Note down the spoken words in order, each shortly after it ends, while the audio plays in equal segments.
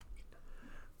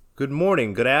Good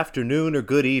morning, good afternoon, or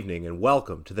good evening, and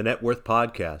welcome to the Net Worth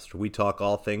Podcast, where we talk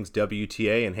all things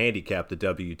WTA and handicap the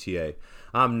WTA.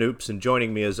 I'm Noops, and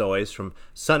joining me as always from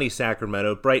sunny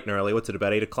Sacramento, bright and early. What's it,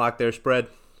 about 8 o'clock there, Spread?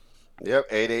 Yep,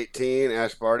 8:18.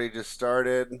 Ash Barty just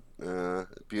started.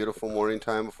 Beautiful morning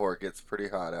time before it gets pretty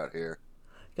hot out here.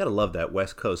 You gotta love that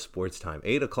West Coast sports time.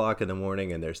 8 o'clock in the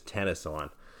morning, and there's tennis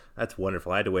on. That's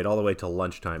wonderful. I had to wait all the way till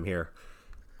lunchtime here.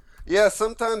 Yeah,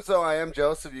 sometimes though I am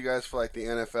jealous of you guys for like the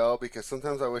NFL because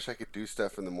sometimes I wish I could do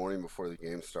stuff in the morning before the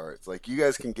game starts. Like you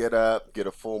guys can get up, get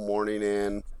a full morning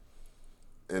in,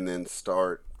 and then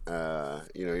start.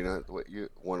 You know what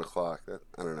 1 o'clock.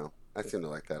 I don't know. I seem to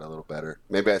like that a little better.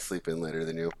 Maybe I sleep in later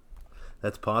than you.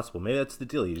 That's possible. Maybe that's the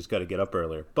deal. You just got to get up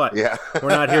earlier. But Yeah. we're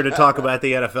not here to talk about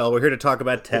the NFL. We're here to talk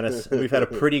about tennis. And we've had a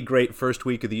pretty great first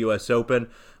week of the U.S. Open.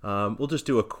 We'll just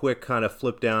do a quick kind of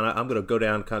flip down. I'm going to go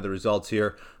down kind of the results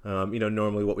here.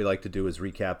 Normally what we like to do is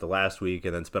recap the last week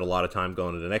and then spend a lot of time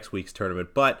going to the next week's tournament.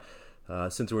 But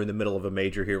since we're in the middle of a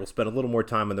major here, we'll spend a little more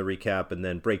time on the recap and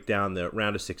then break down the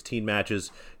round of 16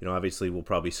 matches. Obviously, we'll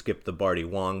probably skip the Barty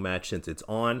Wong match since it's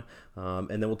on. And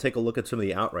then we'll take a look at some of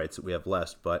the outrights that we have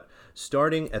left. But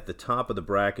starting at the top of the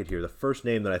bracket here, the first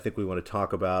name that I think we want to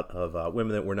talk about of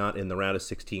women that were not in the round of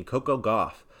 16, Coco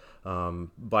Gauff.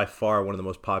 By far one of the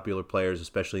most popular players,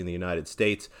 especially in the United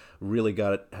States. Really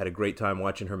had a great time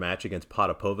watching her match against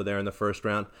Potapova there in the first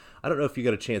round. I don't know if you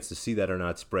got a chance to see that or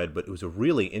not, Spread, but it was a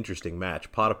really interesting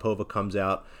match. Potapova comes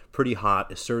out pretty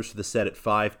hot, serves for the set at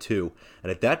 5-2,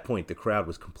 and at that point the crowd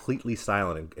was completely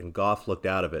silent, and Gauff looked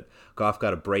out of it. Gauff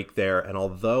got a break there, and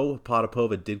although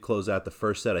Potapova did close out the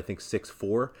first set, I think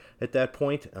 6-4 at that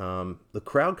point, the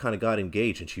crowd kind of got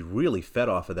engaged, and she really fed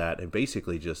off of that and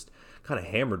basically just kind of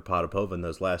hammered Potapova in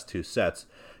those last two sets.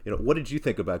 What did you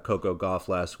think about Coco Gauff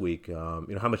last week?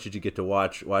 How much did you get to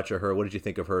watch of her? What did you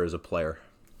think of her as a player?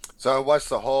 So I watched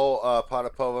the whole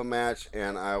Potapova match,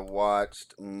 and I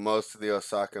watched most of the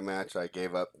Osaka match. I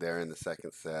gave up there in the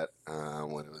second set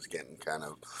when it was getting kind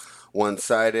of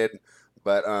one-sided.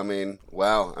 But, I mean,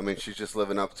 wow. I mean, she's just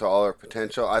living up to all her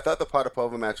potential. I thought the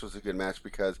Potapova match was a good match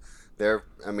because they're,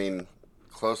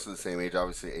 close to the same age.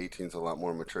 Obviously, 18 is a lot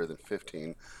more mature than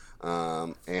 15.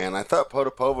 And I thought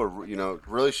Potapova,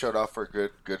 really showed off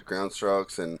her good ground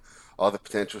strokes and all the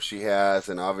potential she has.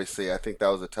 And obviously, I think that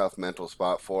was a tough mental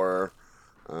spot for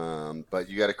her. But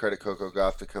you got to credit Coco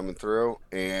Gauff to coming through.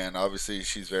 And obviously,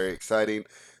 she's very exciting.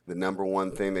 The number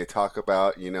one thing they talk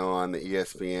about, on the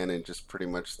ESPN and just pretty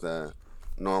much the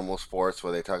normal sports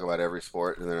where they talk about every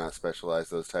sport and they're not specialized,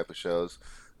 those type of shows.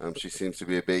 She seems to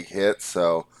be a big hit.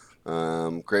 So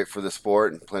great for the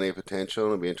sport and plenty of potential.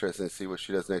 It'll be interesting to see what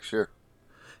she does next year.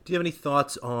 Do you have any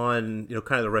thoughts on,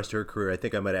 kind of the rest of her career? I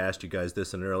think I might have asked you guys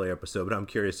this in an earlier episode, but I'm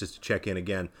curious just to check in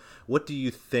again. What do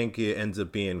you think it ends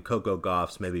up being Coco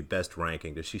Gauff's maybe best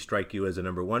ranking? Does she strike you as a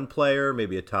number one player,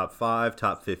 maybe a top 5,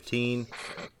 top 15?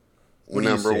 What do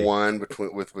you Number see? one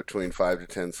between 5 to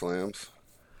 10 slams.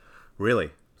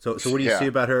 Really? So what do you Yeah. see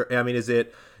about her? I mean, is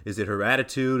it her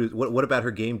attitude? What about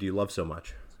her game do you love so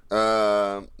much?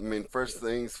 First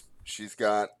things, she's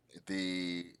got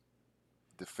the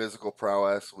physical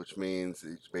prowess, which means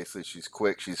basically she's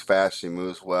quick, she's fast, she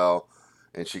moves well,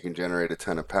 and she can generate a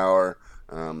ton of power.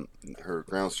 Her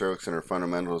ground strokes and her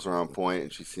fundamentals are on point,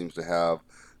 and she seems to have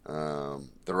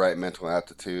the right mental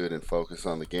aptitude and focus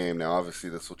on the game. Now, obviously,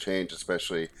 this will change,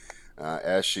 especially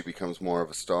as she becomes more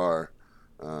of a star.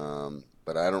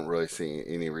 But I don't really see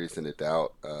any reason to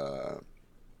doubt her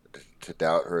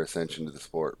ascension to the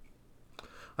sport.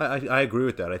 I agree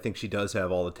with that. I think she does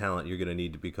have all the talent you're going to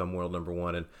need to become world number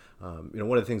one. And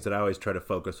one of the things that I always try to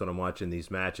focus when I'm watching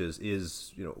these matches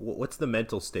is, what's the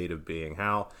mental state of being?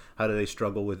 How do they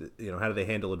struggle with, how do they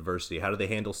handle adversity? How do they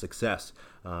handle success?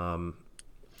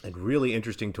 And really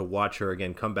interesting to watch her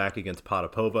again come back against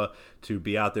Potapova, to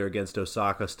be out there against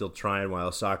Osaka, still trying, while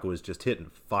Osaka was just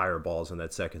hitting fireballs in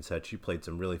that second set. She played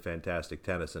some really fantastic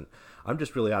tennis, and I'm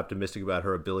just really optimistic about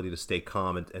her ability to stay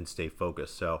calm and stay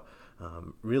focused. So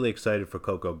really excited for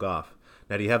Coco Gauff.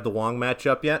 Now, do you have the Wong match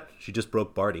up yet? She just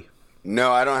broke Barty.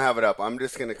 No, I don't have it up. I'm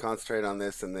just going to concentrate on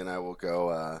this, and then I will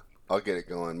go. I'll get it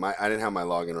going. I didn't have my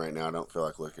login right now. I don't feel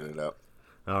like looking it up.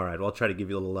 All right, well, I'll try to give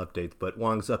you a little updates, but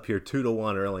Wong's up here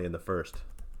 2-1 early in the first.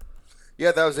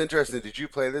 Yeah, that was interesting. Did you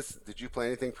play this? Did you play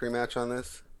anything pre-match on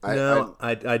this? No,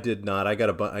 I did not. I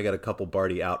got a couple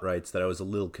Barty outrights that I was a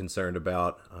little concerned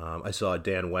about. I saw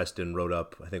Dan Weston wrote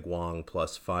up, I think, Wong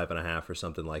plus 5.5 or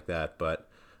something like that. But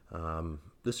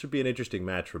this should be an interesting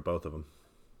match for both of them.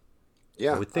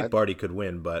 Yeah, I would think Barty could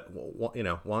win, but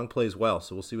Wong plays well,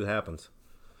 so we'll see what happens.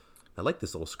 I like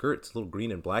this little skirt. It's a little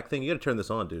green and black thing. You got to turn this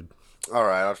on, dude. All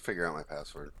right, I'll figure out my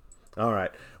password. All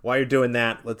right. While you're doing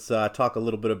that, let's talk a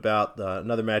little bit about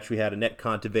another match we had: Annette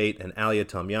Kontaveit and Alia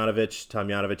Tomljanovic.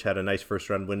 Tomljanovic had a nice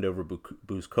first-round win over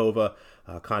Buzkova.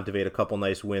 Kontaveit a couple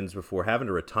nice wins before having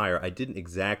to retire. I didn't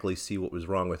exactly see what was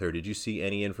wrong with her. Did you see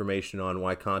any information on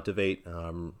why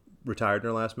Kontaveit retired in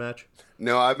her last match?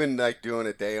 No, I've been like doing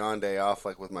a day on, day off,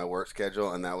 like with my work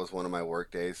schedule, and that was one of my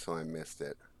work days, so I missed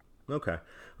it. Okay.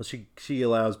 Well, she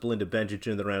allows Belinda Bencic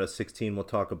in the round of 16. We'll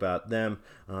talk about them.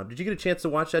 Did you get a chance to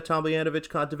watch that Tomljanovic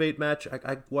Kontaveit match?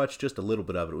 I watched just a little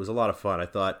bit of it. It was a lot of fun. I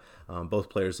thought both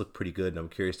players looked pretty good, and I'm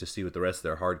curious to see what the rest of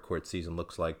their hard court season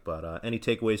looks like. But any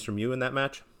takeaways from you in that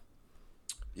match?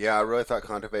 Yeah, I really thought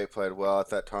Kontaveit played well. I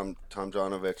thought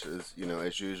Tomljanovic is,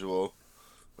 as usual,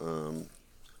 um,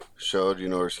 showed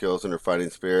her skills and her fighting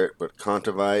spirit. But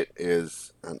Kontaveit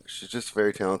is she's just a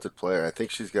very talented player. I think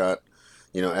she's got,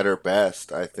 at her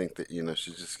best, I think that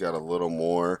she's just got a little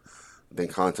more than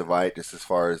Kontaveit, just as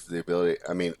far as the ability.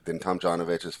 I mean, than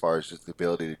Tomljanovic, as far as just the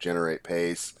ability to generate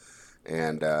pace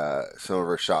and some of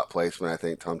her shot placement. I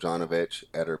think Tomljanovic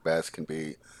at her best can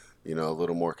be, a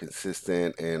little more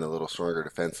consistent and a little stronger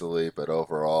defensively. But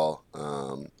overall,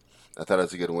 I thought it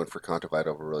was a good win for Kontaveit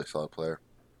over a really solid player.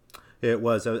 It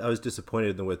was. I was disappointed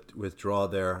in the withdrawal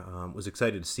there. Was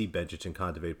excited to see Bencic and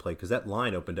Kontaveit play because that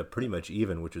line opened up pretty much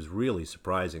even, which was really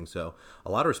surprising. So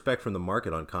a lot of respect from the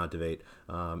market on Kontaveit,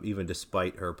 even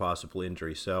despite her possible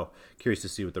injury. So curious to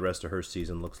see what the rest of her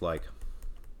season looks like.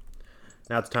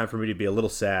 Now it's time for me to be a little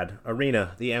sad.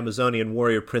 Arena, the Amazonian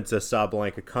warrior princess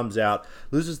Sabalenka, comes out,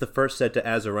 loses the first set to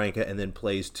Azarenka, and then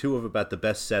plays two of about the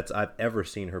best sets I've ever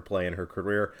seen her play in her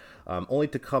career, only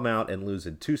to come out and lose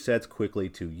in two sets quickly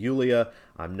to Yulia.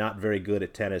 I'm not very good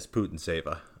at tennis,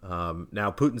 Putintseva.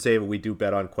 Now, Putintseva we do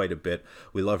bet on quite a bit.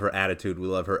 We love her attitude, we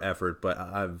love her effort, but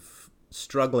I've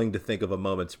struggling to think of a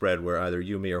moment spread where either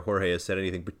Yumi or Jorge has said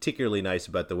anything particularly nice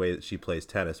about the way that she plays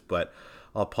tennis, but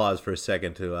I'll pause for a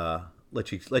second to let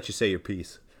you say your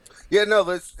piece. Yeah, no,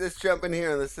 let's jump in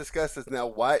here and let's discuss this now.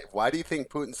 Why do you think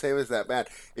Putintseva is that bad?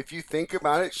 If you think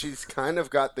about it, she's kind of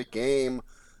got the game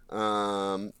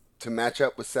to match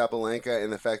up with Sabalenka,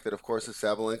 and the fact that, of course, if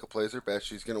Sabalenka plays her best,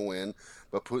 she's going to win.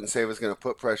 But Putintseva is going to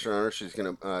put pressure on her. She's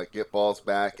going to get balls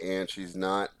back, and she's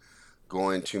not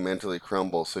going to mentally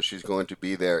crumble. So she's going to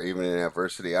be there even in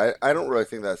adversity. I don't really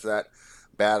think that's that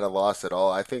bad a loss at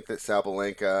all. I think that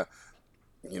Sabalenka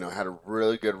had a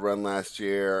really good run last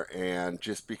year, and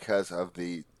just because of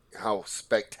how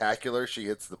spectacular she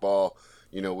hits the ball,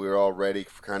 we were all ready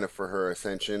kind of for her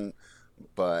ascension,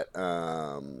 but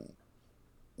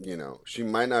she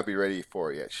might not be ready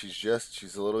for it yet.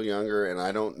 She's a little younger, and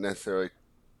I don't necessarily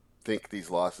think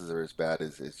these losses are as bad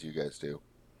as you guys do.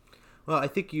 Well, I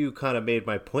think you kind of made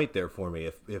my point there for me.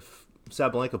 If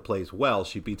Sabalenka plays well,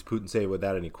 she beats Putintseva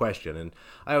without any question. And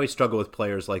I always struggle with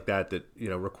players like that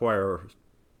require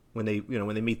when they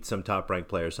meet some top ranked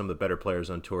players, some of the better players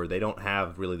on tour, they don't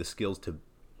have really the skills to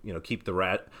keep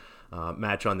the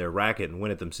match on their racket and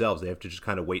win it themselves. They have to just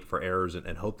kind of wait for errors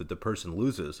and hope that the person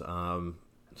loses.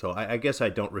 So I guess I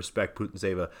don't respect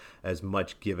Putintseva as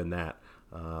much given that.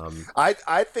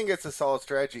 I think it's a solid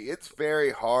strategy. It's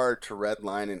very hard to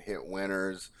redline and hit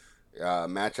winners,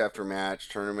 match after match,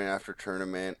 tournament after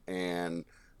tournament, and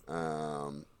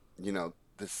the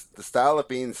style of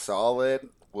being solid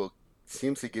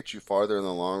seems to get you farther in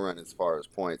the long run as far as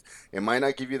points. It might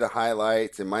not give you the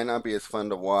highlights. It might not be as fun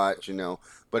to watch,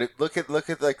 But look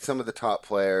at like some of the top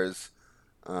players,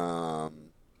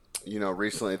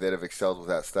 recently that have excelled with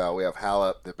that style. We have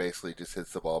Halep that basically just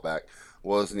hits the ball back.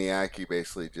 Wozniacki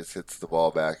basically just hits the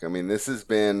ball back. I mean, this has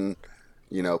been,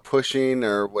 pushing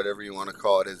or whatever you want to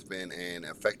call it has been an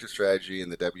effective strategy in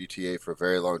the WTA for a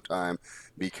very long time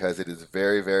because it is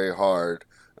very, very hard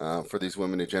for these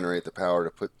women to generate the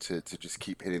power to just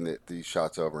keep hitting these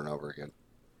shots over and over again.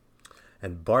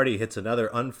 And Barty hits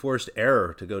another unforced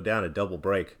error to go down a double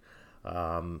break.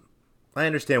 I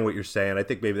understand what you're saying. I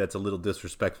think maybe that's a little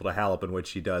disrespectful to Halep in what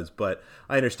she does, but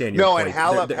I understand your point. No, and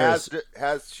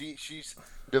Halep she's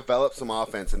developed some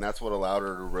offense, and that's what allowed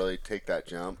her to really take that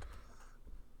jump.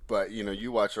 But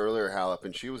you watched earlier Halep,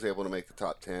 and she was able to make the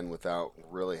top 10 without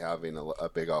really having a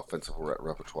big offensive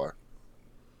repertoire.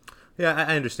 Yeah,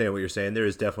 I understand what you're saying. There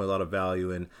is definitely a lot of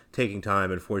value in taking time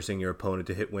and forcing your opponent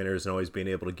to hit winners and always being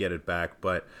able to get it back.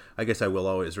 But I guess I will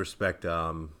always respect,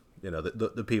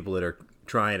 the people that are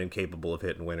trying and capable of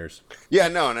hitting winners. Yeah,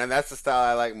 no, and that's the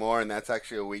style I like more, and that's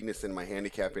actually a weakness in my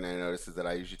handicapping. I notice is that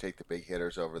I usually take the big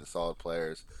hitters over the solid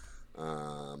players.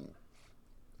 But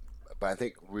I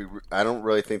think I don't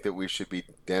really think that we should be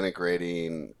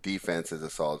denigrating defense as a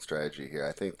solid strategy here.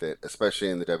 I think that especially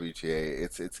in the WTA,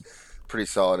 it's pretty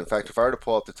solid. In fact, if I were to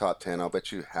pull up the top 10, I'll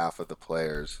bet you half of the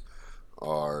players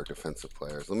are defensive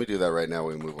players. Let me do that right now.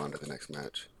 We move on to the next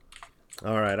match.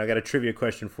 All right, I got a trivia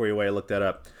question for you while I look that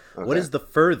up. What Okay. is the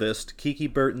furthest Kiki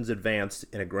Burton's advanced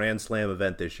in a Grand Slam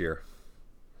event this year?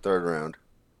 Third round.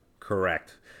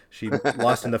 Correct. She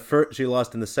lost in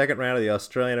the second round of the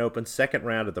Australian Open, second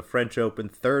round at the French Open,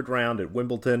 third round at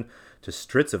Wimbledon to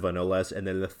Stritsova no less, and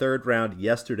then the third round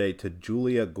yesterday to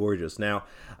Julia Gorgeous. Now,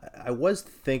 I was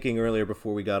thinking earlier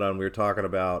before we got on, we were talking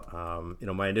about,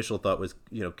 my initial thought was,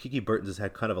 Kiki Burton's has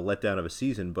had kind of a letdown of a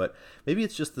season, but maybe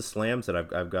it's just the slams that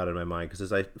I've got in my mind, because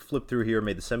as I flip through here,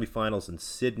 made the semifinals in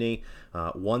Sydney,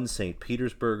 won St.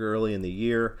 Petersburg early in the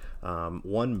year,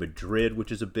 won Madrid,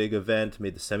 which is a big event,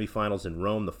 made the semifinals in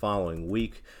Rome the following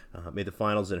week, made the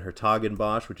finals in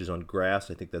Hertogenbosch, which is on grass.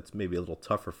 I think that's maybe a little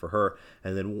tougher for her,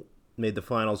 and then made the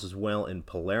finals as well in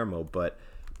Palermo. But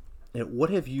what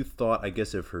have you thought, I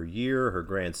guess, of her year, her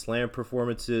Grand Slam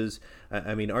performances?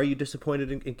 I mean, are you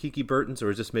disappointed in Kiki Burton's, or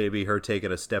is this maybe her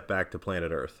taking a step back to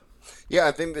planet Earth? Yeah,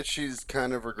 I think that she's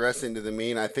kind of regressing to the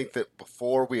mean. I think that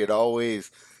before we had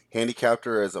always handicapped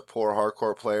her as a poor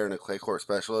hardcore player and a clay court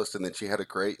specialist, and then she had a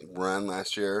great run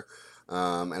last year.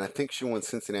 And I think she won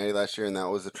Cincinnati last year, and that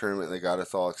was a tournament that got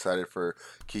us all excited for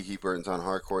Kiki Burton's on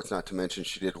hard courts. Not to mention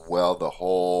she did well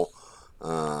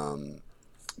um,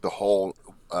 the whole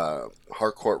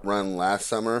hard court run last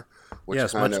summer, which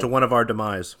Yes, kind much of to one of our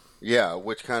demise. yeah,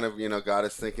 which kind of got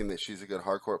us thinking that she's a good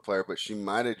hard court player, but she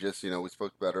might have just we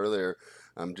spoke about earlier,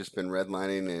 just been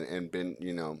redlining and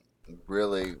been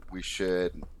really we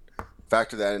should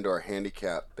factor that into our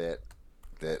handicap that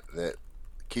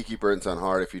Kiki Burton's on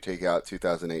hard if you take out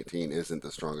 2018 isn't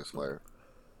the strongest player.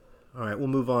 All right, we'll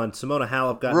move on. Simona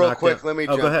Halep got Real knocked quick, out. let me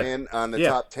Oh, go jump ahead. in on the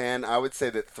Yeah. top 10. I would say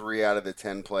that 3 out of the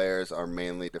 10 players are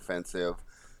mainly defensive,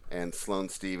 and Sloane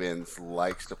Stevens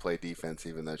likes to play defense,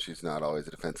 even though she's not always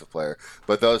a defensive player.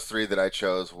 But those 3 that I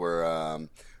chose were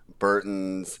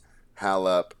Burton's,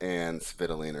 Halep, and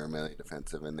Svitolina are mainly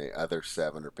defensive, and the other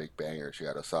 7 are big bangers. You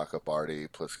got Osaka, Barty,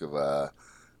 Pliskova,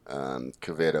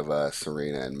 Kvitova,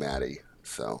 Serena, and Maddie.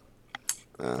 So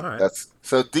All right. that's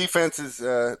so defense is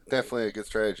definitely a good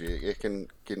strategy. It can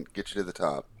get you to the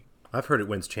top. I've heard it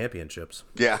wins championships.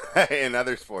 Yeah, in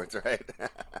other sports, right?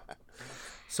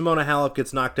 Simona Halep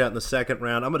gets knocked out in the second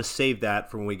round. I'm going to save that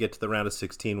for when we get to the round of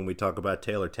 16 when we talk about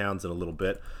Taylor Townsend a little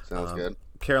bit. Sounds good.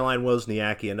 Caroline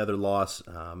Wozniacki, another loss.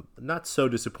 Not so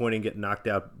disappointing getting knocked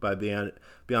out by Bianca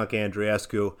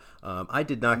Andreescu. I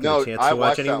did not get a chance to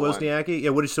watch any that one. Wozniacki.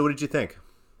 Yeah, what did you think?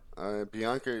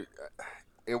 Bianca,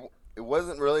 it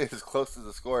wasn't really as close as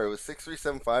the score. It was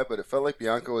 6-3, 7-5, but it felt like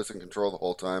Bianca was in control the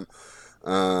whole time.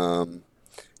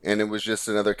 And it was just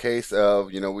another case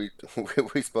of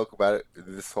we spoke about it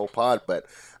this whole pod, but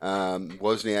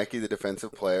Wozniacki, the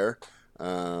defensive player,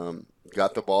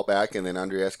 got the ball back, and then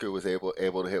Andreescu was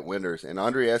able to hit winders. And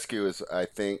Andreescu is, I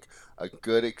think, a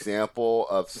good example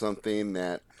of something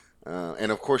that.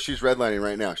 And of course, she's redlining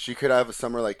right now. She could have a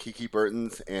summer like Kiki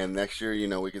Burton's, and next year,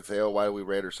 we could say, "Oh, why do we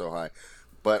rate her so high?"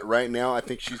 But right now, I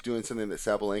think she's doing something that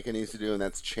Sabalenka needs to do, and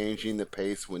that's changing the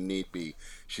pace when need be.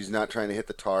 She's not trying to hit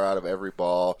the tar out of every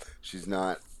ball. She's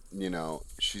not,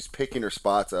 she's picking her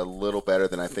spots a little better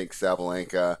than I think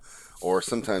Sabalenka, or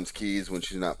sometimes Keys when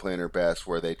she's not playing her best,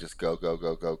 where they just go, go,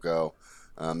 go, go, go.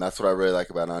 That's what I really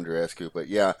like about Andreescu. But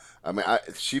yeah, I mean,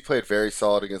 she played very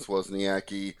solid against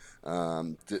Wozniacki,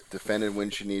 defended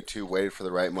when she needed to, waited for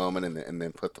the right moment, and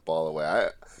then put the ball away.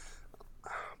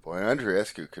 Boy,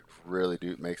 Andreescu could really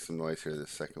make some noise here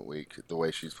this second week, the way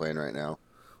she's playing right now.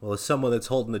 Well, as someone that's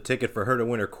holding the ticket for her to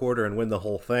win her quarter and win the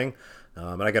whole thing,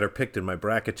 and I got her picked in my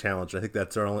bracket challenge. I think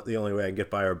that's the only way I can get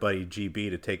by our buddy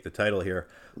GB to take the title here.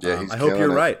 Yeah, he's I hope you're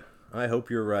killing it. right. I hope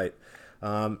you're right.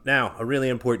 Now, a really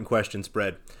important question,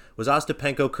 Spread. Was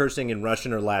Ostapenko cursing in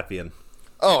Russian or Latvian?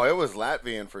 Oh, it was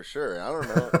Latvian for sure. I don't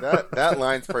know that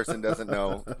lines person doesn't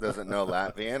know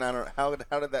Latvian. I don't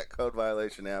how did that code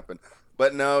violation happen?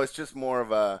 But no, it's just more of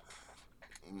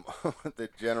the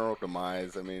general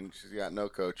demise. I mean, she's got no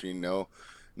coaching,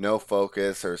 no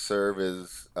focus. Her serve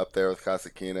is up there with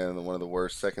Kasakina and one of the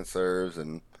worst second serves,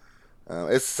 and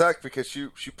it sucked because she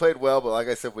played well. But like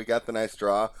I said, we got the nice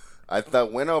draw. I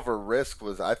thought win over Risk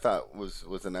was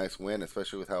a nice win,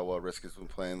 especially with how well Risk has been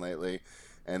playing lately.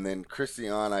 And then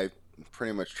Christiane, I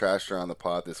pretty much trashed her on the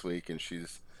pod this week, and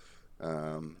she's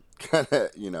kind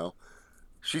of,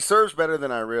 she serves better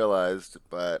than I realized,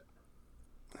 but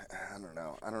I don't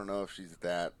know. I don't know if she's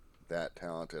that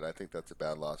talented. I think that's a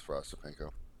bad loss for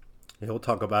Ostapenko. Yeah, we'll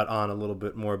talk about On a little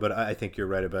bit more, but I think you're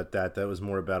right about that. That was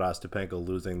more about Ostapenko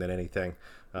losing than anything.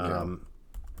 Yeah.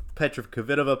 Petra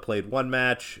Kvitova played one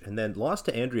match and then lost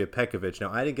to Andrea Pekovic.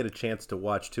 Now, I didn't get a chance to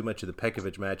watch too much of the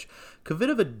Pekovic match.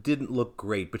 Kvitova didn't look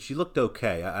great, but she looked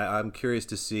okay. I'm curious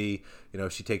to see,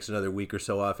 if she takes another week or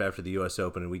so off after the U.S.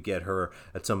 Open and we get her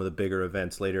at some of the bigger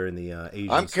events later in the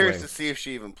Asian I'm curious swing. to see if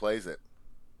she even plays it.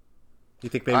 You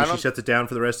think maybe she shuts it down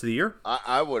for the rest of the year?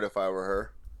 I would if I were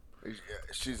her.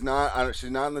 She's not.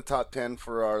 She's not in the top 10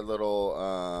 for our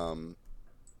little.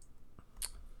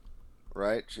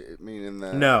 Right?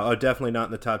 No, definitely not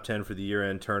in the top 10 for the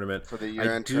year-end tournament. For the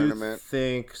year-end tournament, I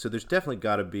think so. There's definitely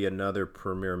got to be another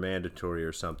Premier Mandatory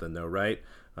or something, though, right?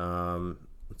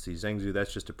 Let's see, Zhengzhou,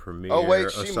 that's just a Premier. Oh wait,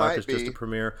 she Osaka's might be just a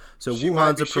Premier. So she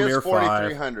Wuhan's a Premier 5.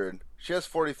 4,300. She has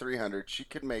 4,300. She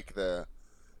could make the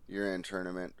year-end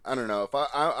tournament. I don't know if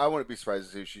I wouldn't be surprised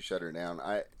to see if she shut her down.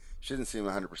 She doesn't seem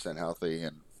 100% healthy,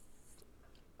 and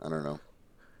I don't know.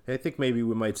 I think maybe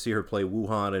we might see her play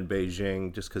Wuhan and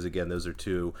Beijing, just because, again, those are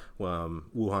two.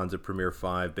 Wuhan's a Premier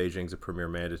 5, Beijing's a Premier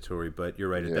Mandatory, but you're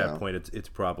right, at that point, it's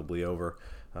probably over.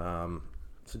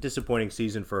 It's a disappointing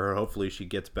season for her. Hopefully she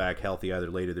gets back healthy either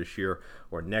later this year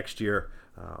or next year.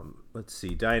 Let's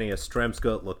see. Diana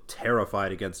Yastremska looked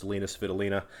terrified against Alina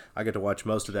Svitolina. I got to watch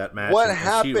most of that match. What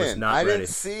happened? She was not ready. Didn't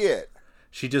see it.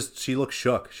 She looked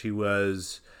shook.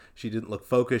 She didn't look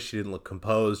focused. She didn't look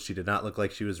composed. She did not look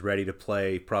like she was ready to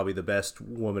play probably the best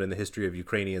woman in the history of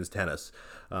Ukrainians tennis.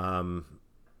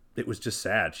 It was just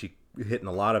sad. She hitting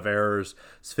a lot of errors.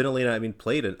 Svitolina,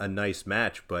 played a nice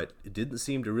match, but it didn't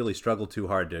seem to really struggle too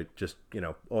hard to just,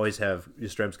 always have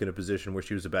Yastremska in a position where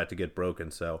she was about to get broken.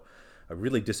 So a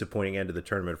really disappointing end of the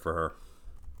tournament for her.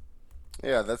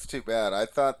 Yeah, that's too bad. I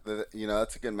thought that,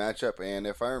 that's a good matchup. And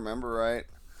if I remember right,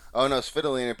 oh no,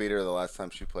 Svitolina beat her the last time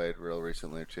she played real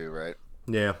recently too, right?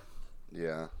 Yeah.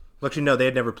 Yeah. Well, actually, no, they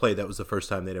had never played. That was the first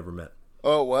time they'd ever met.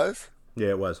 Oh, it was? Yeah,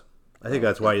 it was. I think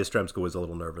that's why Yastremska was a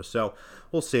little nervous. So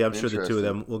we'll see. I'm sure the two of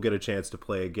them will get a chance to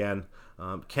play again.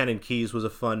 Kenin Keys was a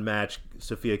fun match.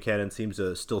 Sophia Kenin seems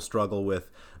to still struggle with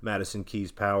Madison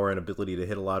Keys' power and ability to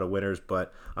hit a lot of winners,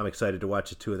 but I'm excited to watch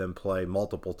the two of them play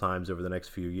multiple times over the next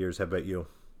few years. How about you?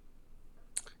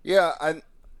 Yeah,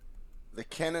 the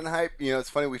Kenin hype,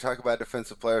 it's funny we talk about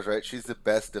defensive players, right? She's the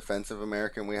best defensive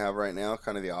American we have right now,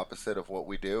 kind of the opposite of what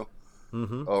we do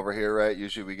over here, right?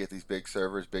 Usually we get these big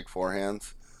servers, big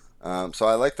forehands. So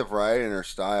I like the variety in her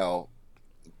style,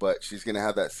 but she's going to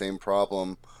have that same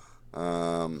problem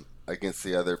against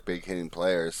the other big hitting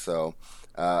players. So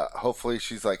hopefully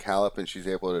she's like Halep and she's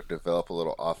able to develop a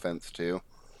little offense too.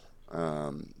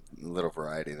 A little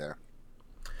variety there.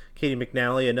 Katie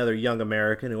McNally, another young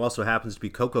American who also happens to be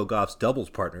Coco Gauff's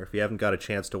doubles partner. If you haven't got a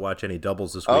chance to watch any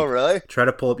doubles this week, oh really? Try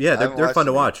to pull up. Yeah, they're fun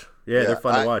to watch. Yeah, they're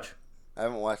fun to watch. I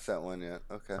haven't watched that one yet.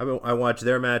 Okay. I watched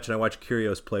their match and I watched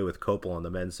Kyrgios play with Kopel on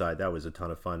the men's side. That was a ton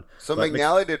of fun. So but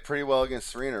McNally did pretty well against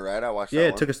Serena, right? I watched.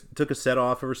 Yeah, that one. took a set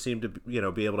off of her. Seemed to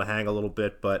be able to hang a little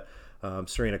bit, but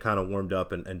Serena kind of warmed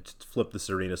up and flipped the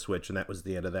Serena switch, and that was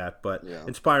the end of that. But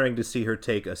inspiring to see her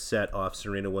take a set off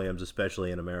Serena Williams,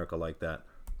 especially in America like that.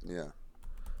 Yeah.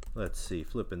 Let's see,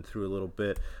 flipping through a little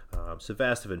bit.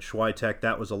 Sevastova and Swiatek,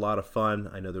 that was a lot of fun.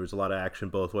 I know there was a lot of action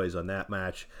both ways on that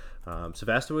match.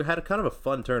 Sevastova had a kind of a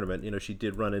fun tournament. She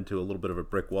did run into a little bit of a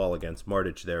brick wall against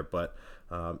Martic there, but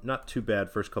not too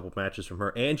bad first couple matches from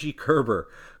her. Angie Kerber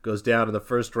goes down in the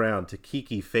first round to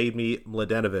Kiki Fadme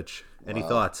Mladenovic. Any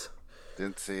thoughts?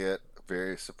 Didn't see it.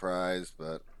 Very surprised,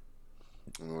 but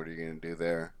what are you going to do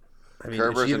there?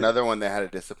 Kerber's another one that had a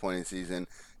disappointing season.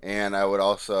 And I would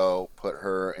also put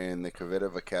her in the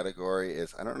Kvitova category.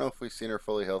 I don't know if we've seen her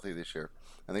fully healthy this year.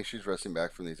 I think she's resting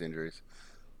back from these injuries.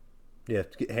 Yeah,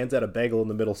 hands out a bagel in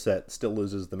the middle set, still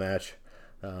loses the match.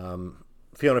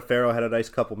 Fiona Ferro had a nice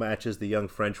couple matches. The young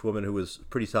French woman who was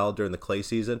pretty solid during the clay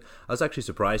season. I was actually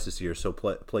surprised to see her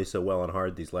play so well on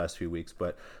hard these last few weeks,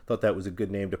 but thought that was a good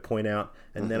name to point out.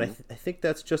 And then I think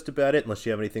that's just about it, unless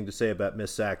you have anything to say about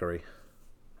Miss Zachary.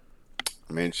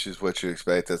 She's what you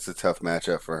expect. That's a tough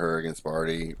matchup for her against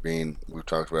Barty, we've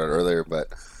talked about it earlier, but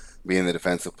being the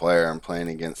defensive player and playing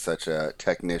against such a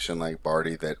technician like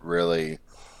Barty that really,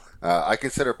 I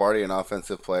consider Barty an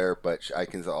offensive player, but I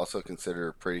can also consider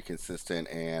her pretty consistent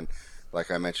and,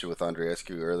 like I mentioned with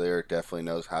Andreescu earlier, definitely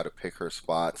knows how to pick her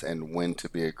spots and when to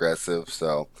be aggressive.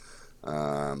 So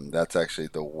that's actually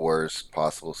the worst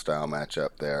possible style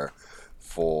matchup there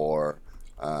for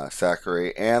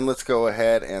Zachary. And let's go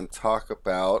ahead and talk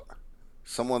about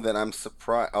someone that I'm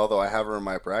surprised, although I have her in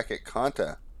my bracket,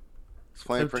 Konta. She's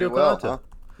playing pretty well, huh?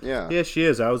 Yeah, she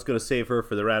is. I was going to save her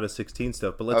for the round of 16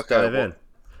 stuff, but let's dive in.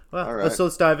 Well,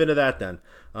 let's dive into that then.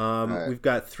 We've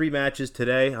got 3 matches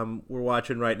today. We're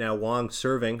watching right now Wang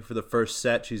serving for the first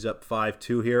set. She's up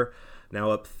 5-2 here.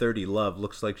 now up 30 love.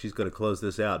 Looks like she's going to close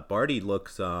this out. Barty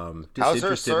looks How's her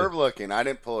disinterested. serve looking? I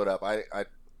didn't pull it up. I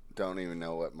don't even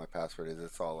know what my password is.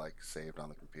 It's all like saved on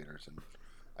the computers, and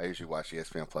I usually watch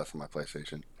ESPN Plus on my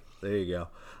PlayStation. There you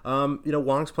go.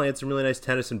 Wong's playing some really nice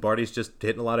tennis, and Barty's just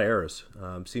hitting a lot of errors.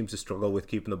 Seems to struggle with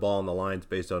keeping the ball on the lines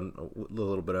based on a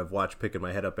little bit I've watched picking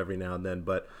my head up every now and then.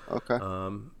 But, Okay.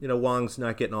 Wong's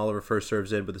not getting all of her first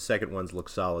serves in, but the second ones look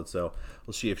solid. So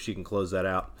we'll see if she can close that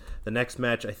out. The next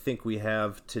match I think we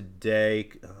have today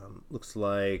looks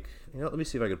like, let me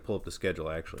see if I could pull up the schedule,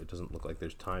 actually. It doesn't look like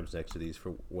there's times next to these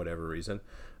for whatever reason.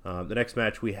 The next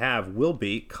match we have will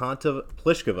be Konta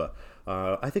Pliskova.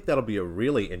 I think that'll be a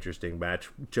really interesting match.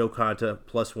 Joe Konta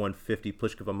plus 150,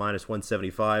 Pliskova minus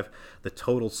 175. The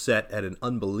total set at an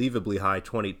unbelievably high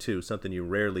 22, something you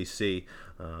rarely see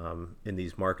in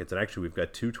these markets. And actually, we've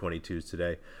got two 22s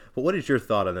today. But what is your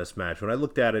thought on this match? When I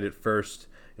looked at it at first,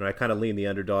 I kind of lean the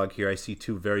underdog here. I see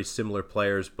two very similar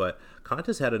players, but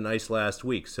Konta's had a nice last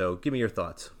week. So give me your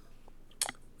thoughts.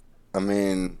 I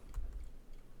mean,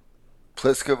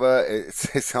 Pliskova,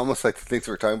 it's almost like the things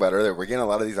we were talking about earlier. We're getting a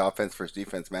lot of these offense versus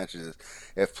defense matches.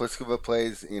 If Pliskova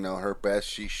plays, her best,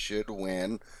 she should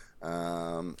win.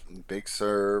 Big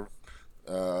serve.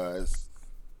 The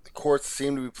courts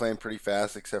seem to be playing pretty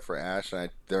fast, except for Ash.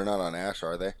 And they're not on Ash,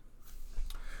 are they?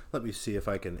 Let me see if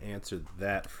I can answer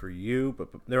that for you. But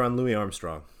they're on Louis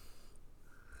Armstrong.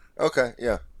 Okay,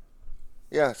 yeah.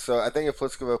 Yeah, so I think if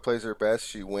Pliskova plays her best,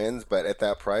 she wins. But at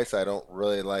that price, I don't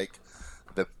really like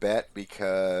the bet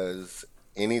because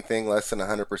anything less than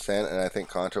 100%, and I think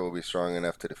Konta will be strong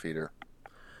enough to defeat her.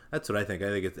 That's what I think.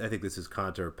 I think this is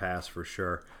Konta or pass for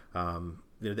sure. When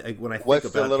I think What's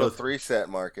about the little 3-set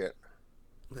market?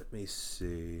 Let me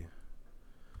see.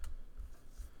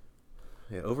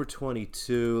 Yeah, over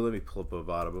 22. Let me pull up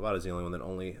Bovada. Bovada is the only one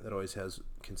that always has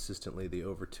consistently the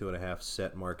over 2.5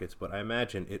 set markets. But I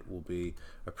imagine it will be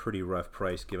a pretty rough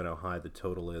price given how high the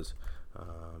total is.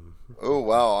 Oh,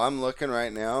 wow. I'm looking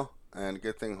right now, and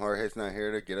good thing Jorge's not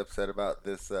here to get upset about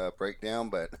this breakdown,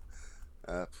 but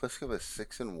Pliskova is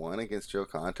 6-1 against Joe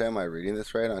Konta. Am I reading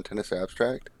this right on Tennis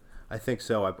Abstract? I think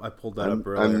so. I pulled that up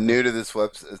earlier. I'm new to this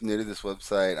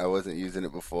website. I wasn't using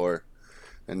it before,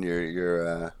 and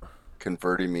you're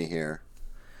converting me here.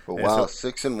 But Yeah, wow,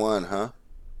 so- 6-1, huh?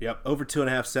 Yep, over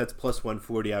 2.5 sets plus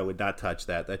 140. I would not touch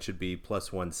that. That should be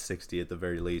plus 160 at the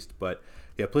very least. But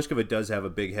yeah, Pliskova does have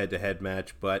a big head-to-head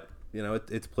match, but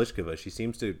it's Pliskova. She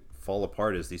seems to fall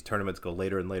apart as these tournaments go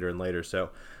later and later and later.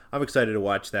 So I'm excited to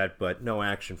watch that, but no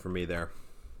action for me there.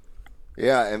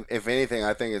 Yeah, and if anything,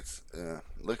 I think it's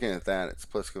looking at that, it's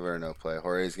Pliskova or no play.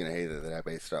 Jorge's gonna hate that I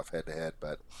based it off head-to-head,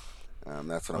 but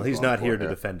that's what Well, I'm. he's going not for here to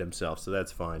defend himself, so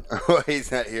that's fine.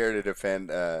 He's not here to defend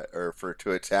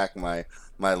to attack my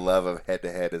love of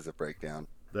head-to-head as a breakdown.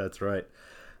 That's right.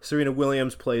 Serena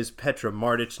Williams plays Petra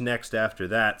Martic next after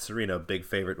that. Serena, big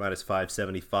favorite, minus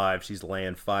 575. She's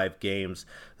laying 5 games.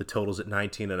 The total's at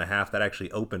 19.5. That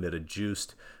actually opened at a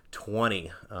juiced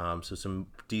 20. So some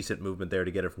decent movement there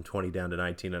to get her from 20 down to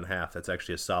 19.5. That's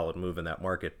actually a solid move in that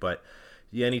market. But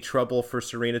yeah, any trouble for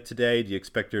Serena today? Do you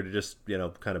expect her to just,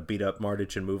 kind of beat up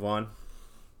Martic and move on?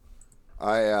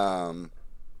 I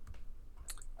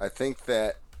think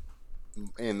that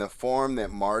in the form that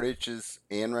Martic is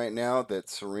in right now, that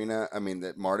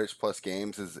Martic plus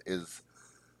games is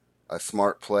a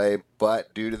smart play,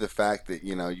 but due to the fact that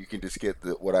you can just get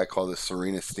what I call the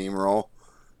Serena steamroll,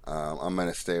 I'm going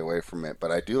to stay away from it.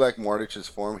 But I do like Martic's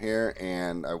form here,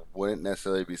 and I wouldn't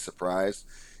necessarily be surprised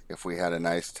if we had a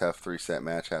nice tough 3-set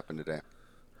match happen today.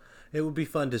 It would be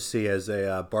fun to see as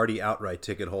a Barty outright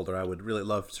ticket holder. I would really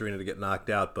love Serena to get knocked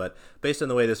out, but based on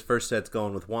the way this first set's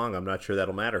going with Wong, I'm not sure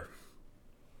that'll matter.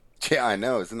 Yeah, I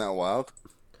know. Isn't that wild?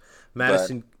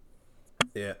 Madison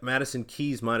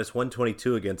Keys minus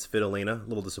 122 against Svitolina. A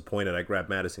little disappointed. I grabbed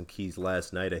Madison Keys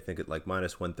last night, I think at like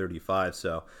minus 135,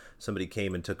 so somebody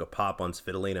came and took a pop on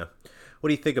Svitolina. What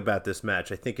do you think about this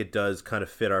match? I think it does kind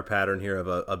of fit our pattern here of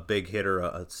a big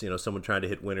hitter, someone trying to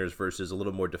hit winners versus a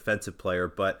little more defensive player,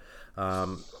 but I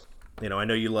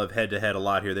know you love head-to-head a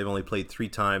lot here. They've only played 3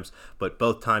 times, but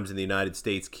both times in the United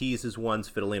States. Keys has won.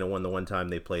 Svitolina won the one time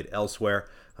they played elsewhere.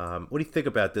 What do you think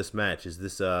about this match? Is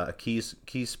this a Keys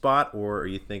spot, or are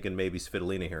you thinking maybe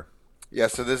Svitolina here? Yeah,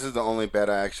 so this is the only bet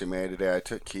I actually made today. I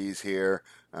took Keys here.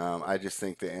 I just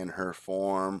think that in her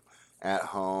form, at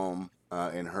home,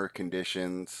 in her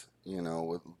conditions,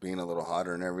 with being a little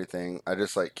hotter and everything, I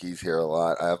just like Keys here a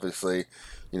lot. Obviously,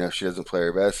 she doesn't play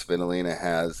her best. Svitolina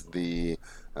has the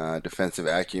defensive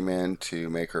acumen to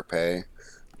make her pay,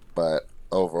 but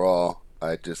overall,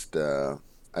 I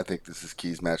think this is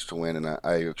Keys' match to win, and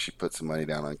I actually put some money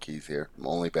down on Keys here.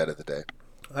 Only bet of the day.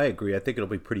 I agree. I think it'll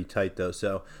be pretty tight though.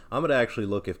 So I'm gonna actually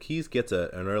look if Keys gets an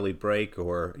early break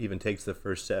or even takes the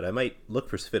first set. I might look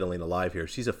for Svitolina live here.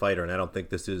 She's a fighter, and I don't think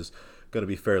this is going to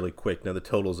be fairly quick. Now the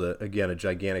total's again a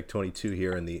gigantic 22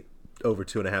 here, in the over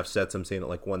 2.5 sets. I'm seeing it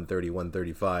like 130,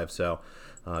 135. So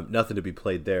nothing to be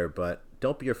played there. But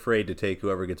don't be afraid to take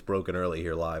whoever gets broken early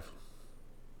here live.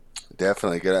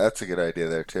 Definitely good. That's a good idea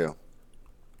there too.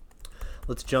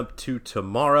 Let's jump to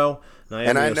tomorrow.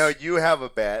 And I know you have a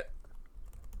bet.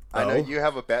 I know Oh. you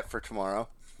have a bet for tomorrow.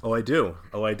 Oh, I do.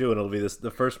 And it'll be the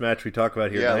first match we talk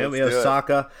about here. Yeah, Naomi let's do it.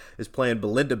 Osaka is playing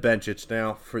Belinda Bencic.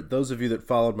 Now, for those of you that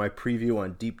followed my preview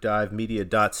on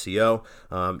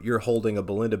deepdivemedia.co, you're holding a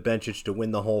Belinda Bencic to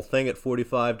win the whole thing at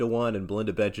 45-1, and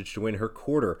Belinda Bencic to win her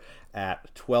quarter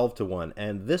at 12-1.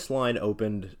 And this line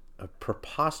opened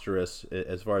preposterous,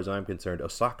 as far as I'm concerned.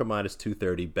 Osaka minus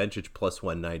 230, Bencic plus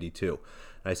 192.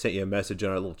 I sent you a message in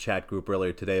our little chat group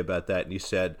earlier today about that, and you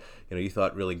said, you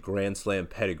thought really Grand Slam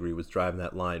pedigree was driving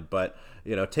that line. But,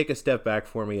 take a step back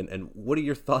for me, and what are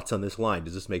your thoughts on this line?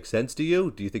 Does this make sense to you?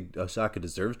 Do you think Osaka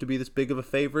deserves to be this big of a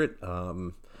favorite?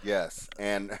 Yes,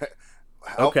 and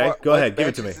Okay, go ahead, give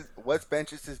it to me. What's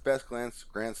Bencic's best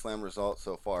Grand Slam result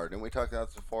so far? Didn't we talk about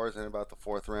this before? Is it about the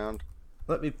fourth round?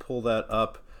 Let me pull that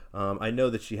up. I know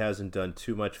that she hasn't done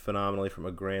too much phenomenally from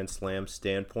a Grand Slam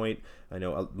standpoint. I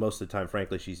know most of the time,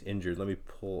 frankly, she's injured. Let me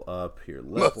pull up here.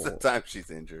 Most of the time she's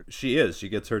injured. She is. She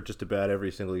gets hurt just about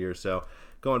every single year. So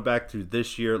going back to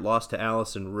this year, lost to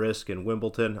Alison Risk in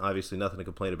Wimbledon. Obviously nothing to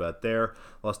complain about there.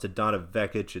 Lost to Donna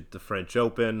Vekic at the French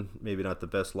Open. Maybe not the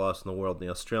best loss in the world in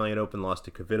the Australian Open. Lost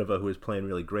to Kvitova, who was playing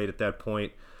really great at that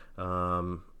point.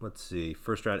 Let's see.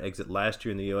 First round exit last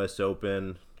year in the U.S.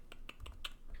 Open.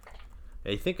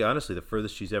 I think, honestly, the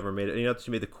furthest she's ever made it. She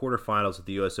made the quarterfinals at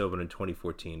the U.S. Open in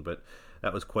 2014, but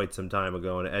that was quite some time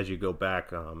ago. And as you go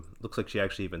back, looks like she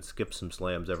actually even skips some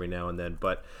slams every now and then.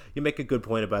 But you make a good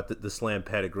point about the slam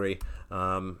pedigree.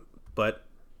 But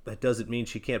that doesn't mean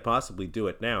she can't possibly do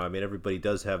it now. I mean, everybody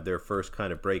does have their first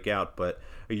kind of breakout, but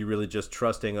are you really just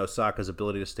trusting Osaka's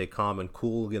ability to stay calm and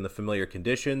cool in the familiar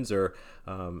conditions? Or,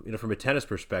 from a tennis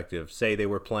perspective, say they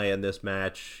were playing this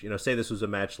match, say this was a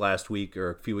match last week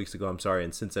or a few weeks ago,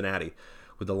 in Cincinnati,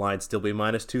 would the line still be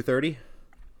minus 230?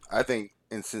 I think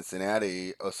in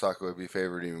Cincinnati, Osaka would be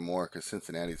favored even more because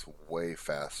Cincinnati's way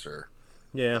faster.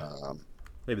 Yeah.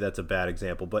 Maybe that's a bad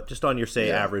example, but just on your,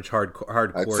 average hard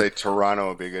court. I'd say Toronto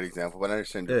would be a good example, but I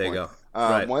understand your point. There you go.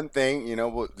 Right. One thing,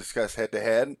 we'll discuss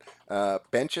head-to-head.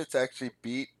 Bencic actually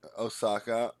beat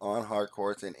Osaka on hard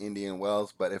courts in Indian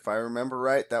Wells, but if I remember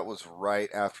right, that was right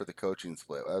after the coaching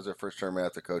split. That was her first tournament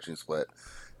after the coaching split.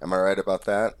 Am I right about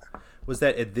that? Was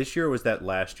that this year or was that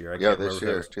last year? This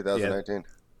year, 2019. Yeah.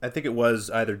 I think it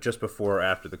was either just before or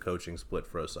after the coaching split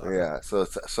for Osaka. Yeah, so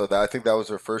I think that was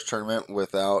her first tournament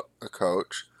without a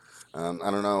coach. I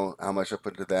don't know how much I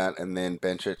put into that. And then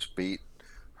Bencic beat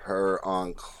her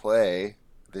on clay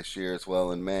this year as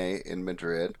well in May in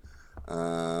Madrid.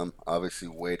 Obviously,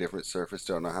 way different surface.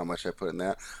 Don't know how much I put in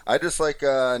that. I just like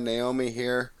Naomi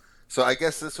here. So I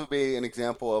guess this would be an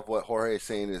example of what Jorge is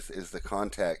saying is the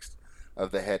context of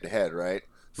the head-to-head, right?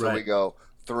 So right. We go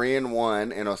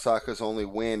 3-1, and Osaka's only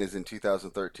win is in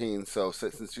 2013. So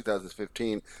since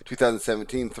 2017,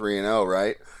 3-0,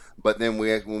 right? But then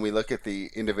when we look at the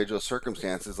individual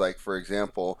circumstances, like for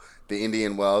example, the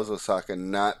Indian Wells, Osaka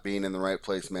not being in the right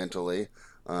place mentally.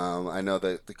 I know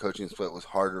that the coaching split was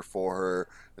harder for her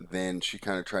than she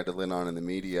kind of tried to lean on in the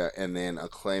media, and then a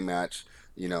clay match,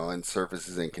 and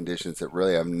surfaces and conditions that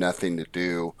really have nothing to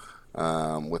do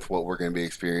with what we're going to be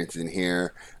experiencing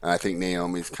here. And I think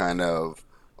Naomi's kind of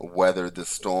weathered the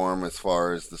storm as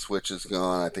far as the switch is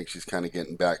gone. I think she's kind of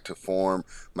getting back to form.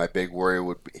 My big worry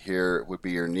would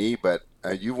be her knee, but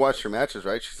you've watched her matches,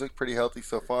 right? She's looked pretty healthy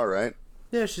so far, right?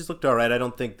 Yeah, she's looked all right. I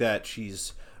don't think that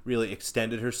she's really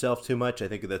extended herself too much. I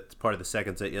think that's part of the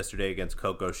second set yesterday against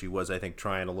Coco. She was, I think,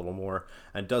 trying a little more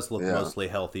and does look mostly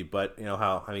healthy. But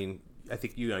I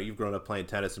think you've grown up playing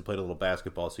tennis and played a little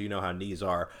basketball, so you know how knees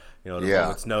are. At a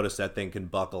moment's notice, that thing can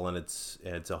buckle, and it's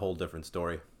a whole different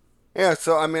story. Yeah,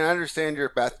 so I understand your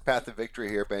path of victory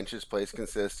here. Bencic plays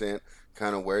consistent,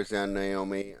 kind of wears down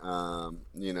Naomi,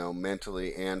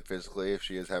 mentally and physically if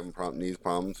she is having knee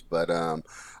problems. But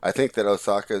I think that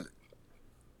Osaka,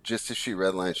 just as she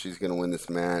redlined, she's going to win this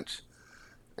match,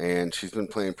 and she's been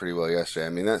playing pretty well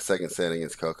yesterday. That second set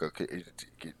against Coco, did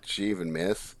she even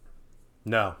miss?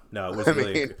 No, it was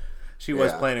really. She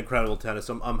was Yeah. playing incredible tennis.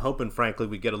 I'm hoping, frankly,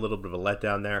 we get a little bit of a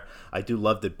letdown there. I do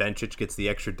love that Bencic gets the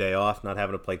extra day off, not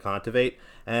having to play Kontaveit,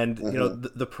 and Hmm.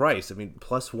 the price. I mean,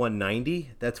 plus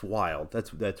 190. That's wild.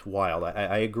 That's wild.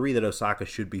 I agree that Osaka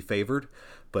should be favored,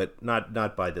 but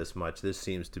not by this much. This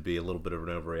seems to be a little bit of an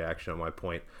overreaction on my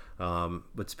point.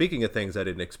 But speaking of things I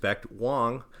didn't expect,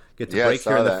 Wong gets a Yeah, I break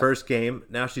here saw in the that. first game.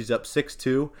 Now she's up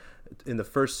 6-2 in the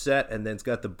first set, and then's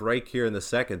got the break here in the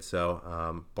second.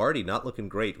 So Barty not looking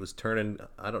great. Was turning.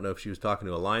 I don't know if she was talking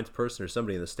to a Lions person or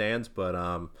somebody in the stands, but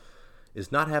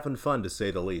is not having fun to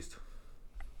say the least.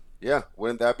 Yeah,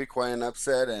 wouldn't that be quite an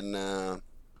upset? And that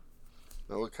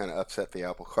would kind of upset the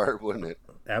apple cart, wouldn't it?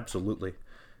 Absolutely.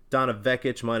 Donna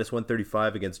Vekic minus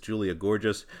 135 against Julia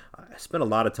Gorgeous. I spent a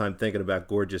lot of time thinking about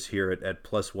Gorgeous here at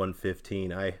plus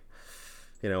 115. I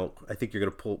think you're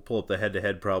going to pull up the head to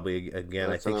head probably again.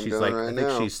 I That's what think I'm she's doing like right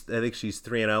now. I think she's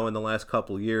 3-0 in the last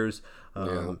couple of years.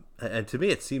 Yeah. And to me,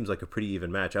 it seems like a pretty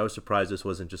even match. I was surprised this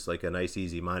wasn't just like a nice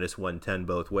easy minus 110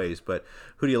 both ways. But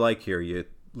who do you like here? You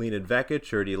lean in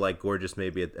Vekic, or do you like Gorgeous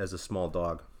maybe as a small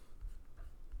dog?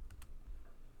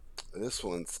 This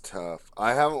one's tough.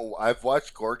 I haven't. I've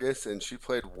watched Gorgas and she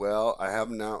played well. I have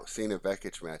not seen a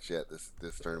Vekic match yet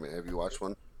this tournament. Have you watched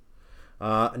one?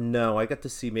 No, I got to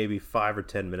see maybe 5 or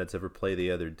 10 minutes of her play the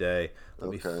other day. Let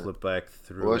me Okay. flip back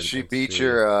through Well, and, she and beat see.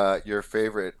 your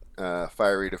favorite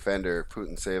fiery defender,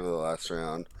 Putin Sava, the last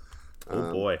round. Oh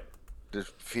Um, boy.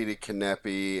 Defeated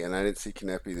Kanepi, and I didn't see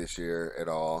Kanepi this year at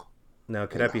all. Now And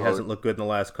Kanepi hasn't looked good in the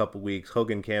last couple weeks.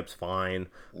 Hogan Camp's fine,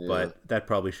 yeah. but that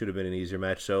probably should have been an easier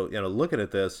match. So looking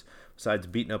at this, besides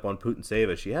beating up on Putin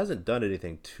Seva, she hasn't done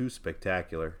anything too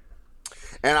spectacular.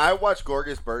 And I watched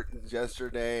Gorgas Burton's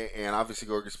yesterday, and obviously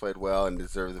Gorgas played well and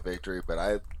deserved the victory, but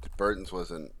I Burton's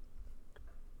wasn't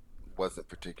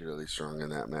particularly strong in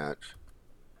that match.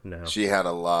 No. She had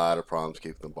a lot of problems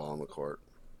keeping the ball on the court.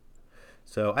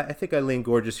 So I think I lean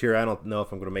Gorgeous here. I don't know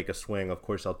if I'm going to make a swing. Of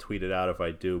course, I'll tweet it out if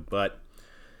I do, but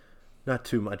not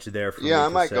too much there for Yeah, me I to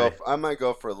might go. say. I might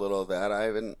go for a little of that. I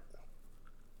haven't.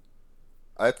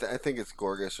 I think it's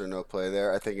Gorgas or no play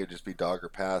there. I think it'd just be dog or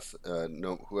pass.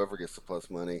 No, whoever gets the plus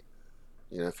money.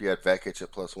 If you had Vekic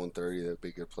at plus 130, that'd be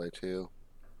a good play too.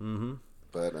 Mm-hmm.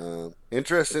 But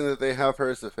interesting that they have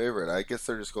her as the favorite. I guess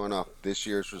they're just going off this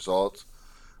year's results.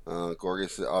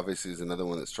 Gorgas obviously is another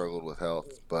one that struggled with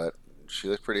health, but she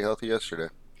looked pretty healthy yesterday.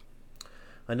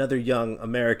 Another young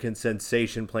American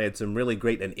sensation playing some really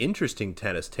great and interesting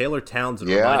tennis. Taylor Townsend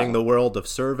reminding Yeah, the world of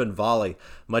serve and volley,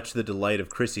 much to the delight of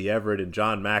Chrissy Everett and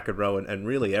John McEnroe, and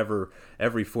really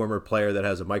every former player that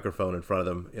has a microphone in front of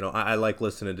them. I like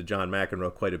listening to John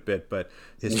McEnroe quite a bit, but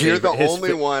you're the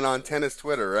only one on tennis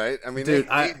Twitter, right? I mean, they dude,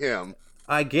 hate him.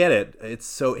 I get it. It's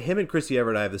so him and Chrissy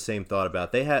Everett. I have the same thought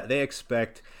about. They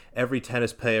expect every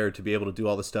tennis player to be able to do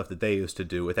all the stuff that they used to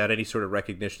do without any sort of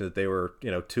recognition that they were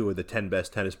two of the 10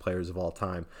 best tennis players of all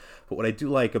time. But what I do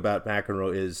like about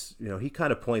McEnroe is he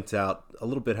kind of points out a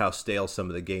little bit how stale some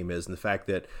of the game is, and the fact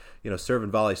that serve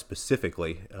and volley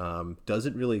specifically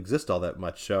doesn't really exist all that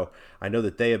much. So I know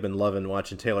that they have been loving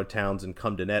watching Taylor Townsend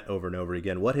come to net over and over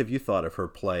again. What have you thought of her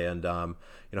play, and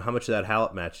how much of that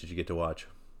Hallett match did you get to watch?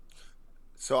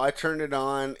 So I turned it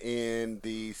on in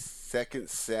the second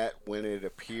set when it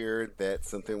appeared that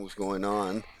something was going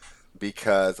on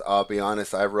because I'll be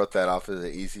honest, I wrote that off as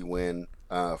an easy win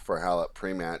for Hallett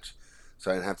pre-match,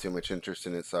 so I didn't have too much interest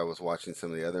in it. So I was watching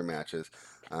some of the other matches.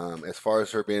 As far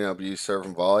as her being able to use serve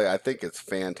and volley, I think it's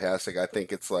fantastic. I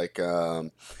think it's like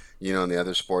in the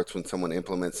other sports when someone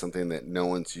implements something that no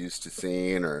one's used to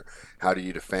seeing, or how do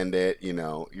you defend it?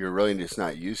 You're really just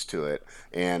not used to it.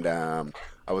 And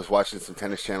I was watching some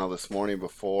Tennis Channel this morning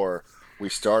before we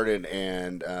started,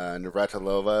 and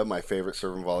Navratilova, my favorite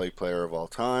serve and volley player of all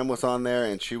time, was on there,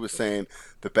 and she was saying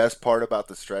the best part about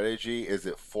the strategy is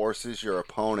it forces your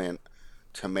opponent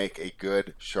to make a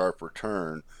good, sharp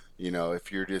return.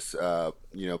 If you're just,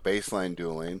 baseline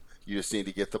dueling, you just need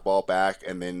to get the ball back,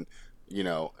 and then,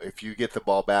 if you get the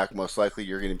ball back, most likely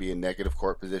you're going to be in negative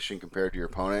court position compared to your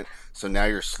opponent. So now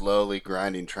you're slowly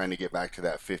grinding, trying to get back to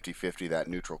that 50-50, that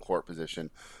neutral court position.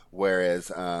 Whereas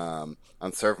on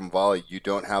serve and volley, you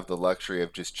don't have the luxury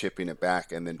of just chipping it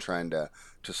back and then trying to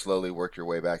slowly work your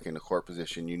way back into court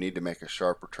position. You need to make a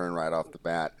sharp return right off the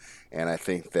bat. And I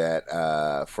think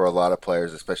that for a lot of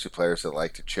players, especially players that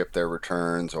like to chip their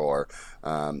returns or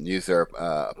use their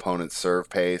opponent's serve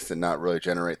pace and not really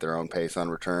generate their own pace on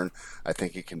return, I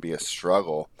think it can be a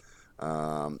struggle.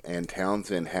 And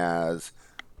Townsend has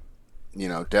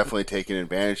definitely taking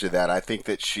advantage of that. I think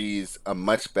that she's a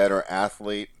much better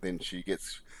athlete than she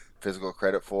gets physical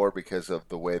credit for because of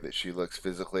the way that she looks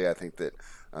physically. I think that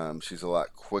she's a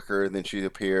lot quicker than she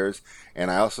appears,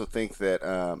 and I also think that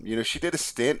she did a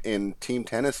stint in team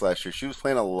tennis last year. She was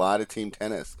playing a lot of team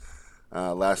tennis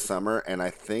last summer, and I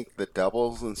think the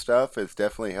doubles and stuff is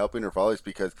definitely helping her volleys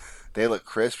because they look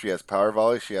crisp. She has power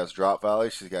volleys, she has drop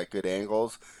volleys, she's got good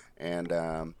angles. And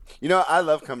I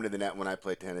love coming to the net when I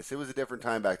played tennis. It was a different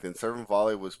time back then. Serving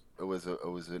volley was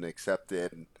an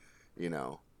accepted, you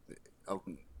know,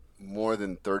 more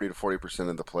than 30 to 40%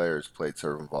 of the players played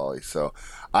serve and volley. So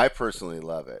I personally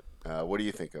love it. What do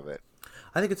you think of it?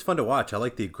 I think it's fun to watch. I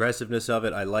like the aggressiveness of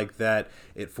it. I like that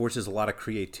it forces a lot of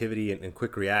creativity and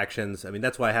quick reactions. I mean,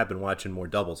 that's why I have been watching more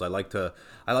doubles. I like that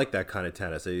kind of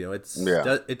tennis.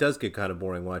 It does get kind of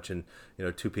boring watching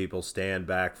two people stand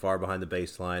back far behind the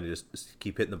baseline and just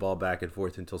keep hitting the ball back and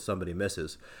forth until somebody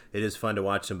misses. It is fun to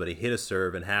watch somebody hit a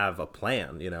serve and have a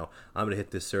plan. I'm going to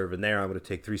hit this serve in there. I'm going to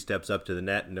take 3 steps up to the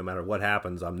net, and no matter what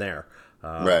happens, I'm there.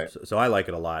 Right. So I like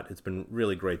it a lot. It's been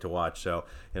really great to watch. So,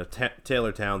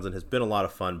 Taylor Townsend has been a lot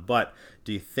of fun. But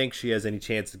do you think she has any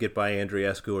chance to get by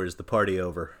Andreescu, or is the party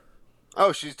over?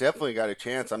 Oh, she's definitely got a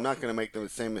chance. I'm not going to make the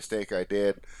same mistake I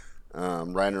did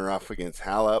riding her off against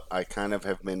Halep. I kind of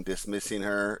have been dismissing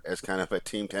her as kind of a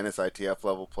team tennis ITF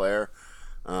level player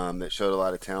that showed a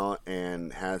lot of talent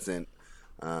and hasn't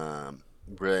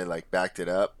really backed it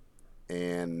up.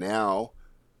 And now,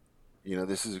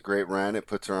 this is a great run. It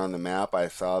puts her on the map. I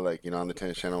saw on the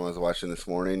tennis channel I was watching this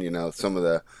morning, some of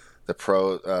the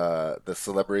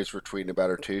celebrities were tweeting about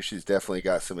her too. She's definitely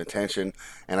got some attention,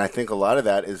 and I think a lot of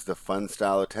that is the fun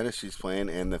style of tennis she's playing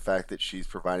and the fact that she's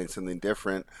providing something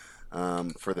different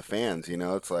for the fans.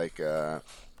 It's like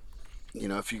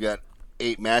if you got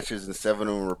 8 matches and 7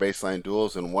 of them are baseline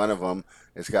duels and one of them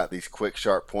has got these quick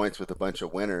sharp points with a bunch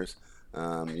of winners,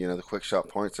 the quick sharp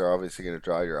points are obviously going to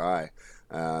draw your eye.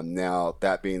 Now,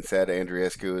 that being said,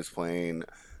 Andreescu is playing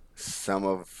some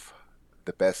of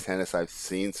the best tennis I've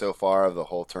seen so far of the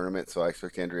whole tournament, so I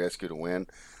expect Andreescu to win.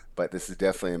 But this is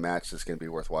definitely a match that's going to be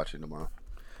worth watching tomorrow.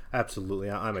 Absolutely.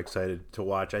 I'm excited to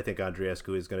watch. I think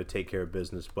Andreescu is going to take care of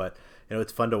business, but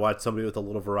it's fun to watch somebody with a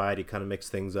little variety kind of mix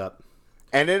things up.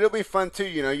 And it'll be fun, too.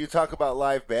 You talk about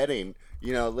live betting.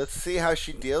 Let's see how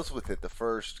she deals with it the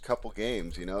first couple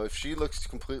games. If she looks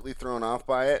completely thrown off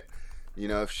by it,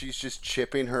 if she's just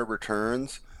chipping her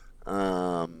returns,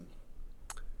 it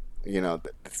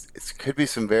could be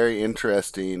some very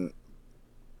interesting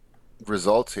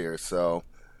results here. So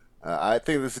I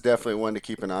think this is definitely one to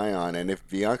keep an eye on. And if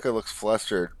Bianca looks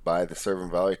flustered by the serve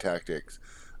and volley tactics,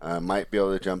 might be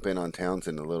able to jump in on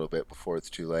Townsend a little bit before it's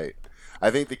too late. I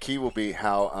think the key will be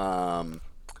how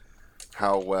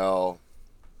well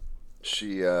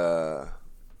she's able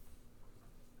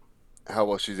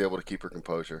to keep her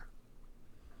composure.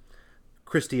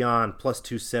 Christian plus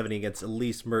 270 against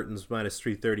Elise Mertens minus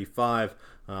 335.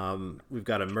 We've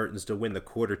got a Mertens to win the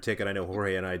quarter ticket. I know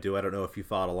Jorge and I do. I don't know if you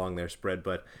followed along their spread,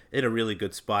 but in a really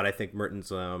good spot. I think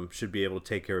Mertens should be able to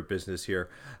take care of business here.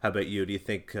 How about you? Do you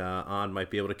think On might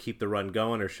be able to keep the run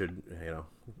going, or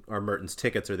are Mertens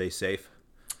tickets, are they safe?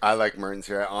 I like Mertens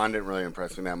here. On didn't really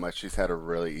impress me that much. She's had a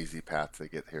really easy path to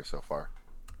get here so far.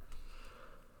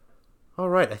 All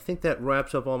right, I think that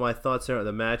wraps up all my thoughts there on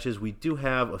the matches. We do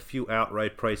have a few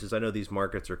outright prices. I know these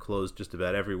markets are closed just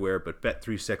about everywhere, but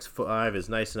Bet365 is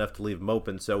nice enough to leave them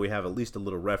open, so we have at least a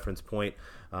little reference point.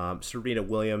 Serena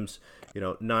Williams,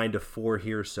 9-4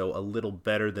 here, so a little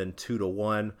better than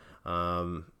 2-1.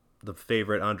 The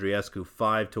favorite Andreescu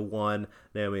 5-1.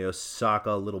 Naomi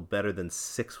Osaka a little better than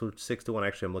 6-1.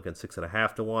 Actually, I'm looking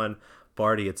 6.5-1.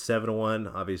 Barty at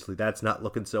 7-1. Obviously, that's not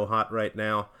looking so hot right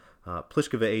now.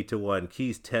 Pliskova 8-1,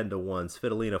 Keys 10-1,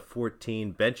 Svitolina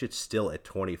 14, Bencic still at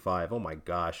 25. Oh my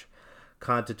gosh.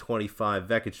 Konta 25,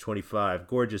 Vekic 25,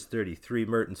 Gorgeous 33,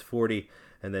 Mertens 40,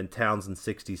 and then Townsend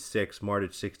 66,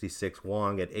 Martic 66,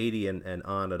 Wong at 80, and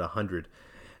On at 100.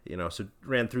 So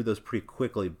ran through those pretty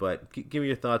quickly, but give me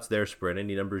your thoughts there, Sprint.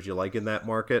 Any numbers you like in that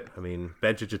market? I mean,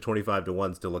 Bencic at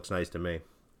 25-1 still looks nice to me.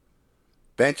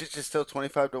 Bencic is still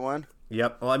 25-1?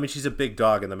 Yep. Well, I mean, she's a big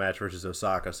dog in the match versus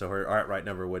Osaka, so her outright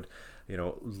number would,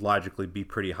 logically be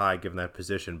pretty high given that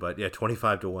position. But yeah,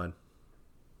 25-1.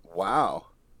 Wow.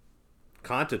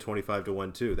 Konta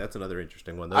 25-1 too. That's another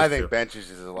interesting one. I think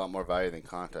Bencic is a lot more value than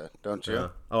Konta, don't you?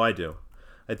 Oh, I do.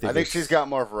 I think she's got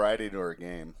more variety to her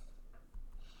game.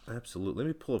 Absolutely. Let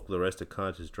me pull up the rest of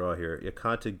Konta's draw here. Yeah,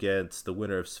 Konta gets the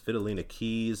winner of Svitolina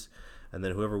Keys. And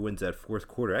then whoever wins that fourth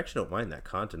quarter, I actually don't mind that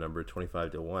Konta number,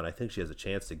 25-1. I think she has a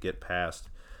chance to get past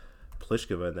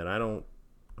Pliskova, and then I'm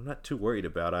not too worried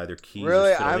about either Keys or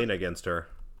Svitolina against her.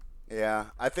 Yeah,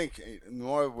 I think the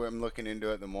more I'm looking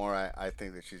into it, the more I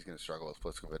think that she's going to struggle with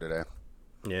Pliskova today.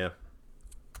 Yeah.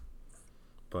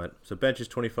 But so bench is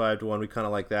 25-1. We kind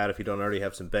of like that if you don't already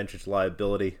have some bench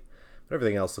liability. But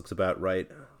everything else looks about right.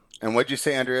 And what'd you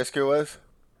say Andreescu was?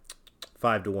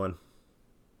 5-1.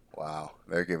 Wow,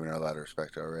 they're giving her a lot of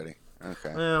respect already.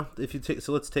 Okay. Well, if you take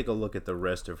let's take a look at the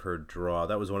rest of her draw.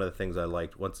 That was one of the things I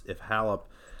liked. Once if Halep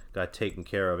got taken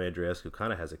care of, Andreescu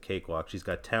kind of has a cakewalk. She's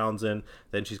got Townsend,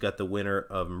 then she's got the winner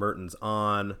of Mertens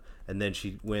on, and then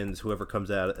she wins whoever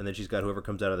comes out, and then she's got whoever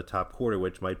comes out of the top quarter,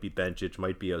 which might be Bencic,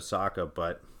 might be Osaka,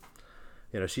 but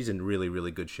she's in really,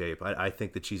 really good shape. I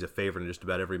think that she's a favorite in just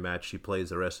about every match she plays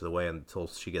the rest of the way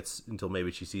until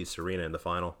maybe she sees Serena in the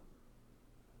final.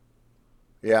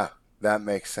 Yeah, that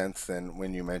makes sense then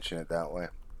when you mention it that way.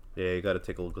 Yeah, you got to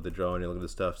take a look at the draw and you look at the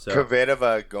stuff. So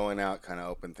Kvitova going out kind of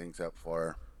opened things up for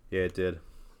her. Yeah, it did.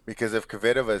 Because if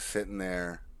Kvitova is sitting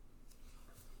there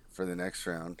for the next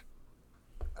round,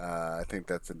 I think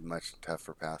that's a much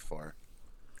tougher path for her.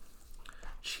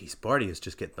 Jeez, Barty is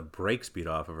just getting the break speed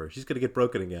off of her. She's going to get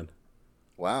broken again.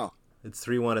 Wow. It's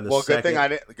 3-1 in the second.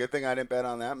 Well, good thing I didn't bet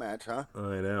on that match, huh?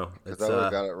 I know. Because I would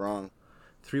have got it wrong.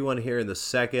 3-1 here in the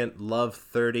second. Love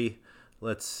 30.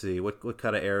 Let's see. What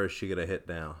kind of error is she going to hit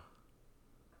now?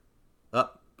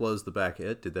 Blows the back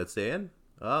hit. Did that stay in?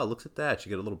 Oh, looks at that. She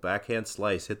got a little backhand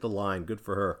slice. Hit the line. Good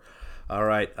for her. All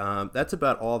right. That's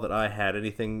about all that I had.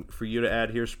 Anything for you to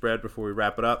add here, Spread, before we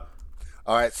wrap it up?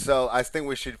 All right. So I think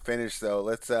we should finish, though.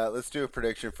 Let's do a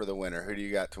prediction for the winner. Who do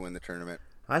you got to win the tournament?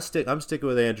 I'm sticking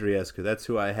with Andreescu. That's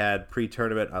who I had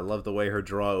pre-tournament. I love the way her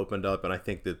draw opened up, and I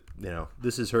think that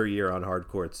this is her year on hard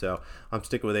court. So I'm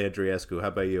sticking with Andreescu. How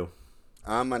about you?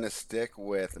 I'm gonna stick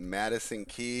with Madison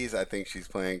Keys. I think she's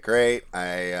playing great.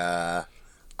 I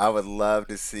would love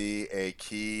to see a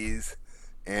Keys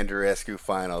Andreescu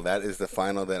final. That is the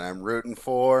final that I'm rooting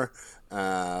for.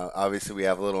 Obviously, we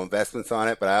have little investments on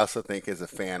it, but I also think as a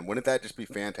fan, wouldn't that just be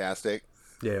fantastic?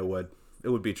 Yeah, it would. It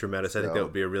would be tremendous. I think that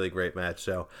would be a really great match.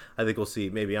 So I think we'll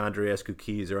see maybe Andreescu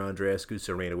Keys or Andreescu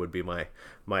Serena would be my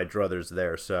druthers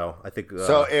there. So I think.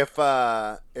 So if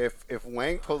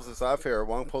Wang pulls this off here, or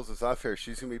Wang pulls this off here,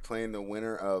 she's gonna be playing the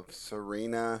winner of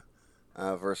Serena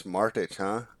versus Martic,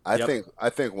 huh?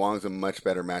 I think Wang's a much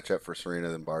better matchup for Serena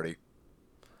than Barty.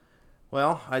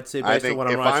 Well, I'd say based on what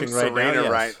I'm watching right now,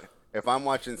 yes. If I'm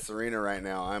watching Serena right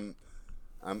now,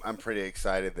 I'm pretty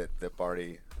excited that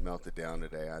Barty melted down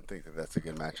today. I think that's a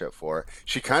good matchup for her.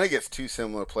 She kind of gets two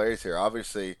similar players here.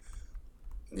 Obviously,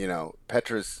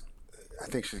 Petra's. I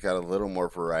think she's got a little more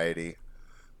variety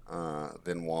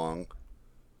than Wang.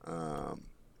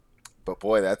 But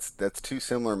boy, that's two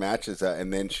similar matches,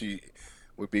 and then she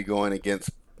would be going against,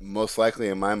 most likely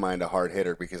in my mind, a hard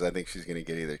hitter, because I think she's going to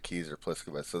get either Keys or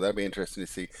Pliskova. So that'd be interesting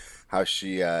to see how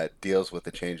she deals with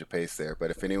the change of pace there. But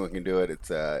if anyone can do it,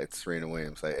 it's Serena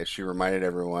Williams. As she reminded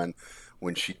everyone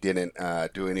when she didn't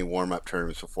do any warm-up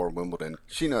tournaments before Wimbledon,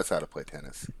 she knows how to play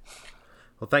tennis.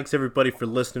 Well, thanks everybody for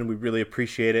listening. We really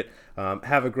appreciate it.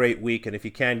 Have a great week, and if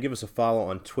you can, give us a follow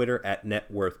on Twitter at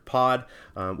NetWorthPod.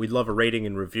 We'd love a rating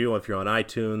and review if you're on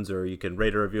iTunes, or you can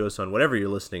rate or review us on whatever you're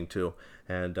listening to.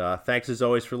 And thanks as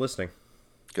always for listening.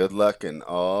 Good luck in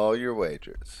all your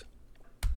wagers.